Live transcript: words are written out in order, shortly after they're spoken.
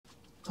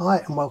Hi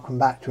and welcome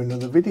back to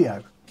another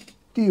video.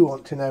 Do you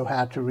want to know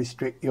how to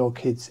restrict your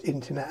kids'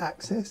 internet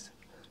access?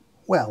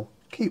 Well,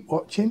 keep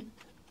watching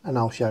and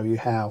I'll show you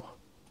how.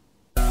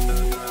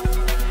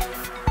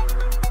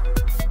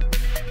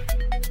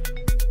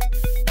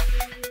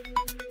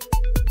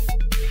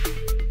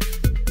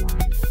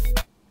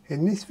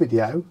 In this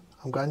video,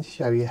 I'm going to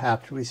show you how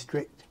to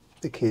restrict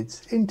the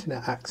kids'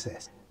 internet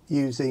access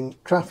using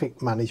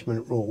traffic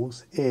management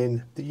rules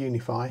in the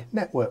UniFi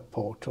network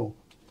portal.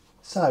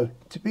 So,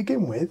 to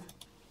begin with,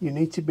 you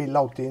need to be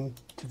logged in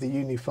to the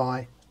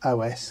UniFi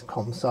OS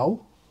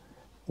console,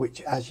 which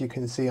as you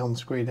can see on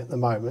screen at the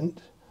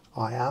moment,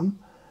 I am.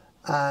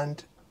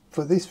 And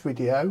for this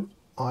video,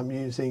 I'm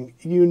using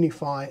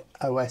UniFi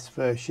OS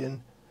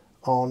version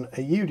on a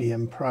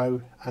UDM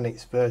Pro and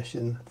it's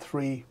version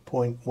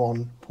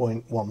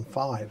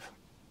 3.1.15.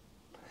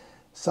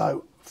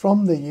 So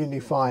from the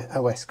UniFi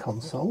OS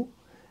console,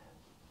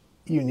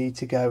 you need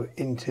to go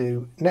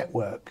into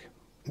Network.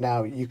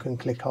 Now you can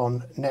click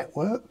on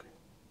Network,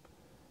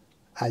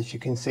 as you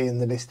can see in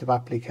the list of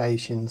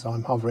applications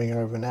I'm hovering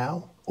over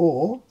now,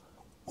 or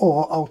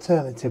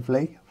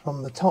alternatively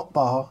from the top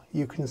bar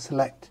you can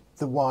select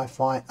the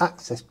Wi-Fi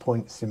access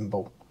point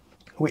symbol,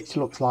 which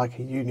looks like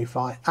a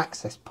UniFi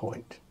access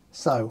point.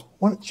 So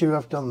once you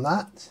have done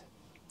that,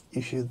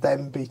 you should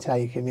then be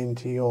taken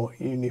into your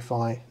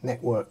UniFi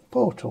network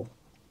portal.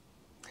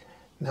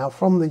 Now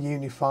from the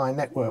UniFi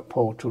network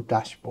portal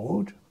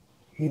dashboard,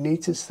 you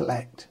need to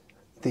select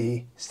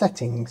the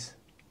settings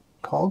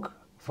cog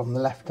from the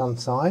left hand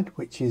side,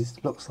 which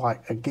looks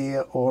like a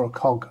gear or a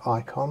cog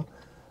icon,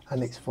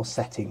 and it's for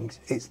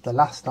settings. It's the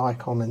last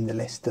icon in the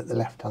list at the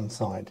left hand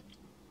side.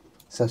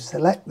 So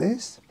select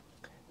this.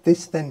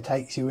 This then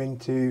takes you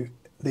into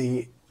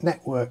the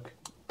network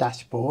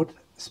dashboard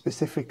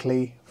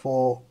specifically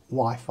for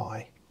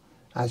Wi-Fi,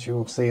 as you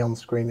will see on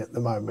screen at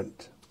the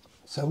moment.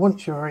 So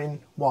once you're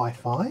in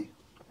Wi-Fi,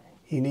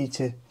 you need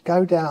to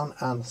go down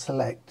and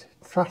select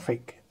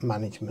traffic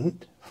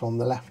management from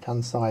the left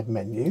hand side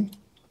menu.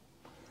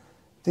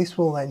 This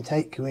will then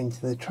take you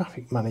into the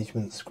traffic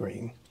management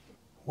screen,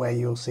 where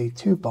you'll see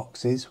two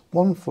boxes,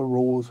 one for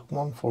rules,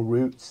 one for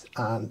routes,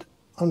 and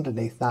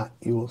underneath that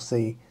you will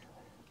see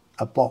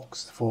a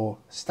box for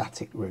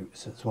static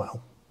routes as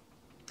well.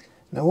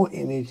 Now what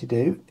you need to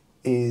do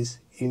is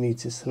you need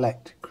to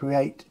select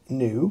Create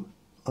New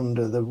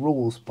under the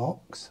Rules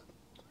box.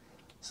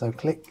 So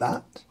click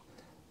that.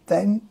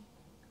 Then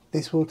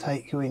this will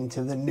take you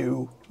into the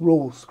new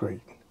Rules screen.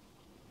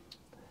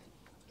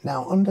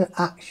 Now under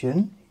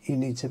Action, you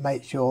need to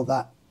make sure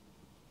that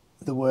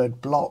the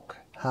word block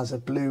has a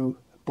blue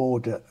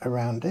border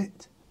around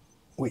it,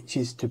 which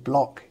is to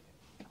block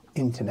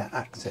internet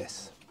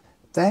access.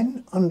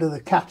 Then under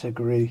the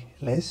category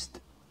list,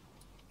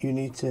 you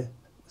need to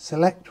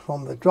select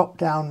from the drop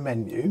down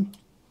menu,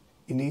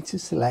 you need to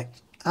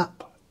select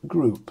App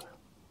Group.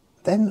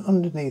 Then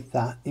underneath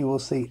that you will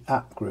see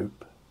App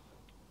Group.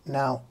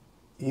 Now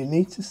you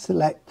need to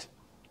select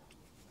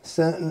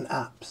certain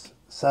apps,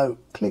 so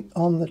click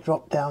on the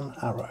drop down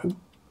arrow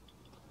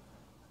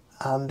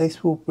and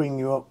this will bring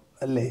you up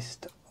a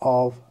list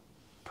of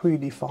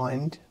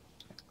predefined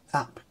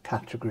app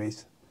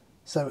categories.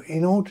 So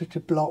in order to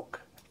block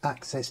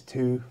access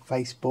to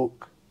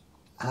Facebook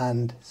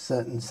and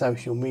certain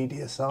social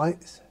media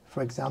sites,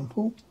 for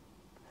example,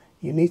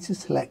 you need to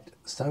select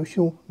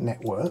social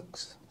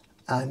networks,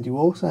 and you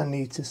also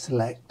need to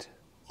select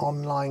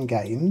online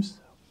games,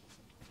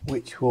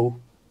 which will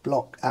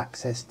block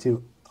access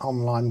to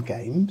online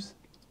games,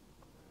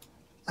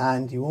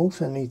 and you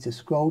also need to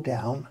scroll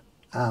down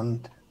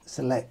and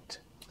select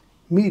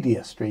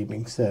media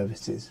streaming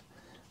services,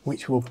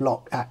 which will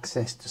block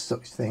access to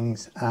such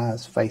things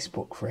as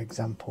Facebook, for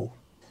example.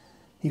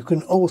 You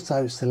can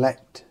also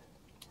select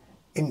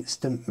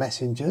instant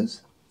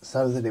messengers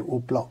so that it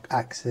will block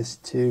access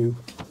to,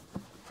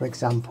 for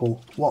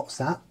example,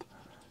 WhatsApp.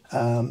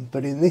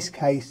 But in this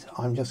case,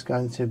 I'm just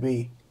going to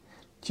be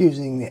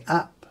choosing the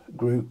app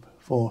group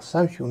for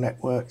social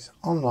networks,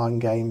 online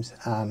games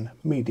and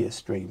media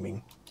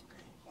streaming,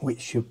 which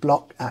should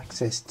block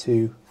access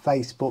to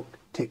Facebook,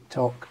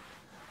 TikTok,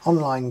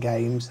 online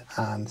games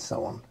and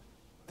so on.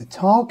 The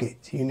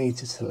target you need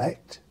to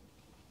select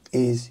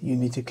is you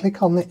need to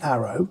click on the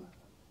arrow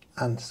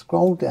and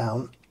scroll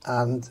down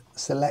and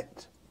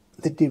select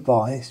the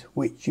device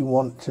which you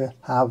want to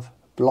have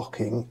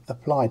blocking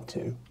applied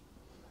to.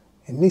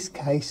 In this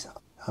case,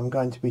 I'm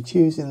going to be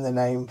choosing the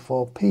name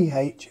for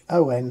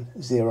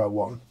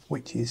PHON01,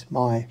 which is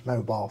my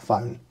mobile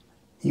phone.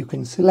 You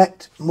can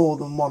select more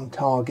than one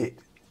target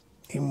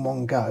in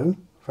one go.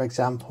 For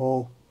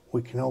example,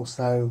 we can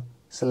also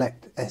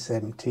select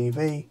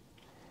SMTV,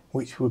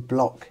 which would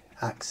block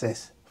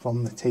access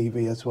from the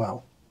TV as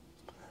well.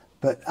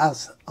 But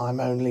as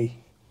I'm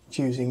only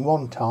choosing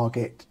one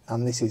target,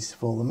 and this is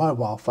for the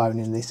mobile phone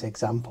in this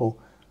example,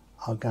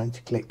 I'm going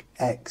to click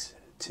X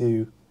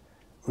to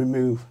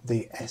remove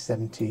the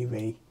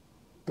SMTV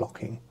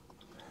blocking.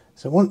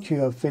 So once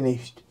you have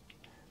finished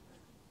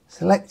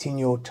selecting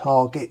your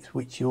target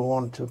which you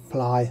want to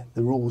apply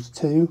the rules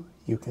to,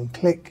 you can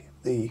click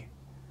the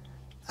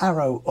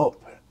arrow up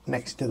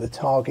next to the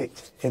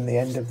target in the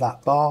end of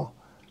that bar,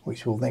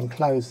 which will then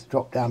close the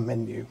drop down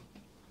menu.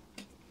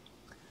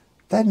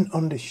 Then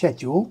under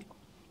schedule,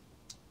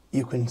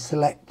 you can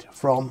select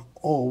from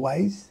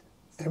always,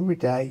 every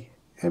day,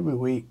 every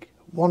week,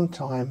 one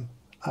time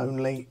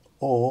only,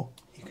 or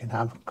you can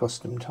have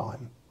custom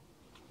time.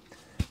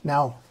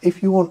 Now,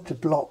 if you want to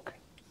block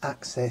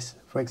access,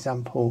 for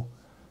example,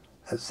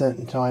 at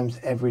certain times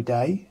every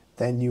day,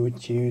 then you would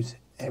choose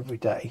every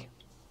day.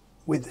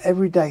 With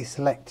every day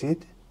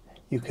selected,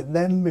 you can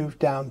then move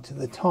down to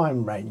the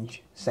time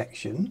range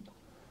section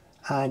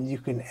and you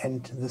can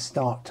enter the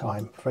start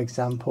time. For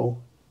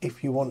example,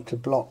 if you want to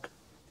block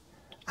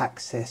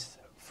access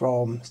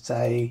from,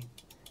 say,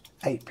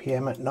 8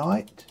 PM at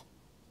night,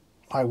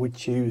 I would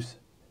choose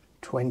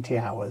 20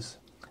 hours.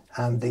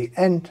 And the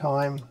end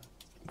time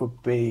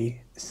would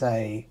be,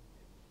 say,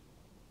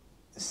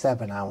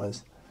 7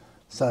 hours.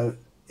 So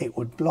it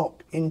would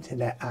block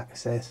internet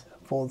access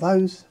for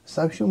those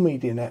social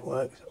media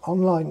networks,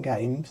 online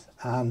games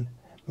and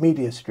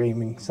media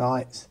streaming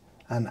sites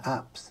and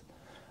apps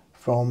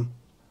from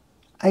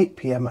 8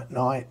 PM at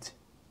night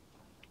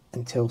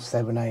until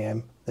 7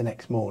 AM the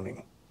next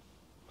morning.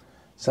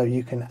 So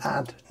you can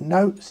add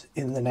notes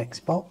in the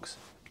next box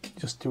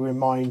just to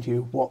remind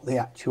you what the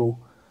actual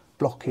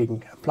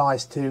blocking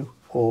applies to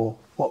or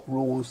what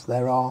rules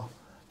there are.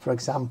 For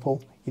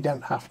example, you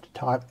don't have to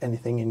type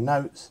anything in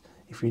notes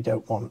if you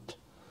don't want.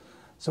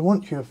 So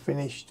once you've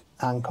finished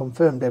and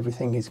confirmed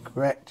everything is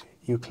correct,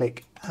 you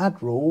click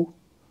Add Rule,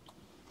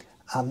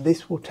 and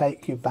this will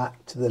take you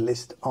back to the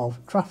list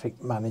of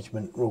traffic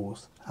management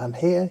rules. And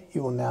here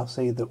you will now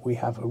see that we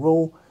have a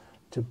rule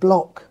to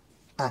block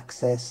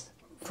access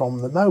from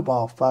the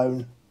mobile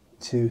phone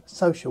to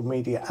social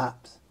media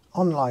apps,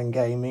 online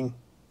gaming,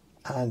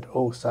 and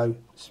also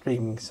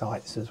streaming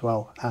sites as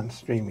well, and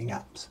streaming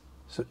apps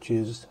such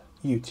as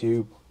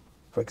YouTube,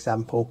 for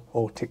example,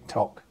 or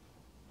TikTok.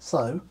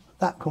 So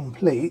that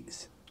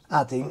completes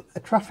adding a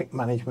traffic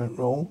management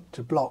rule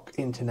to block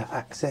internet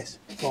access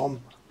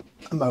from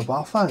a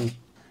mobile phone.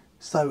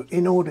 So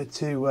in order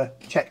to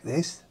check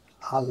this,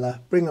 I'll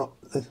bring up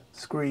the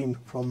screen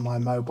from my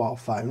mobile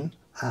phone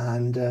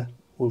and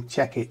we'll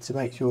check it to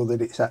make sure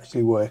that it's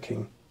actually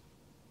working.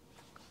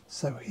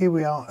 So here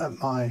we are at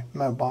my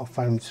mobile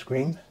phone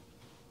screen.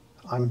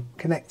 I'm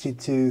connected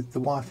to the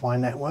Wi-Fi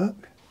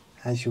network,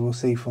 as you will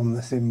see from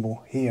the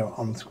symbol here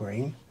on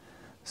screen.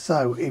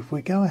 So if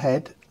we go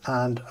ahead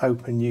and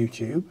open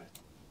YouTube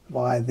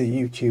via the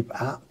YouTube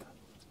app,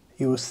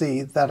 you will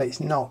see that it's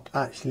not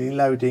actually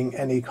loading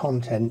any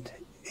content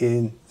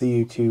in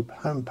the YouTube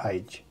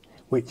homepage,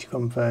 which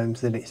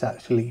confirms that it's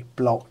actually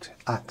blocked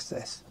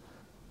access.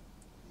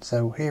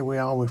 So here we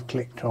are, we've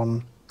clicked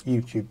on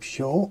YouTube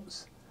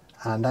Shorts,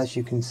 and as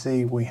you can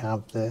see we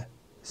have the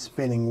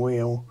spinning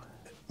wheel,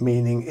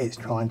 meaning it's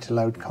trying to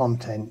load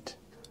content.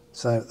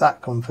 So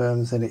that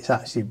confirms that it's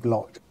actually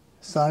blocked.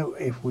 So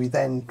if we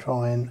then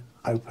try and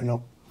open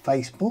up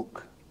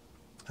Facebook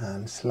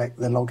and select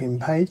the login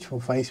page for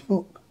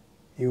Facebook,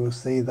 you will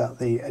see that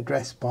the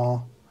address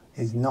bar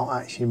is not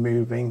actually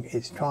moving.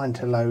 It's trying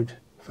to load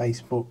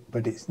Facebook,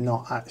 but it's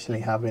not actually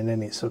having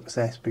any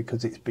success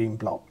because it's been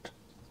blocked.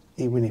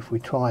 Even if we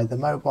try the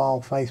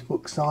mobile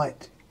Facebook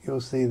site,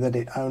 you'll see that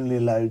it only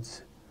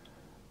loads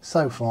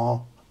so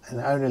far, and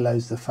it only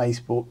loads the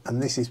Facebook,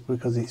 and this is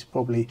because it's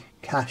probably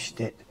cached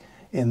it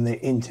in the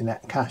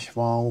internet cache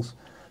files,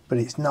 but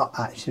it's not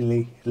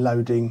actually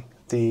loading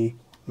the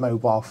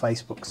mobile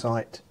Facebook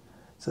site.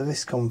 So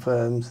this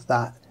confirms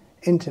that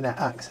internet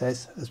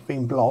access has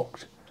been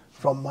blocked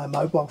from my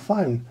mobile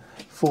phone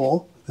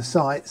for the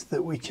sites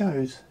that we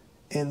chose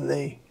in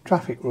the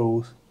traffic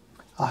rules.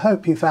 I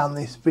hope you found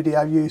this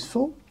video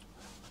useful,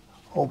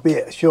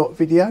 albeit a short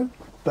video,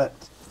 but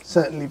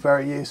certainly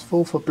very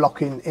useful for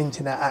blocking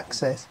internet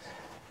access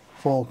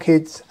for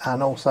kids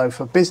and also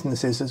for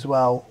businesses as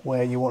well,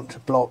 where you want to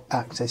block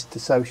access to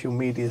social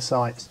media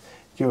sites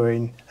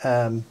during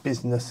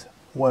business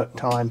work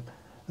time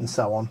and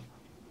so on.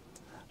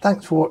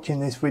 Thanks for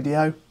watching this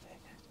video.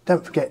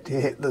 Don't forget to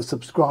hit the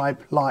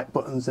subscribe, like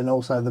buttons and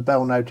also the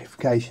bell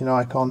notification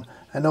icon.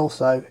 And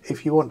also,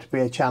 if you want to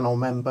be a channel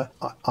member,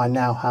 I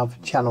now have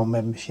channel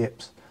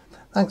memberships.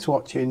 Thanks for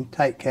watching,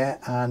 take care,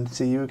 and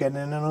see you again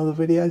in another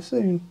video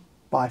soon.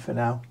 Bye for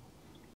now.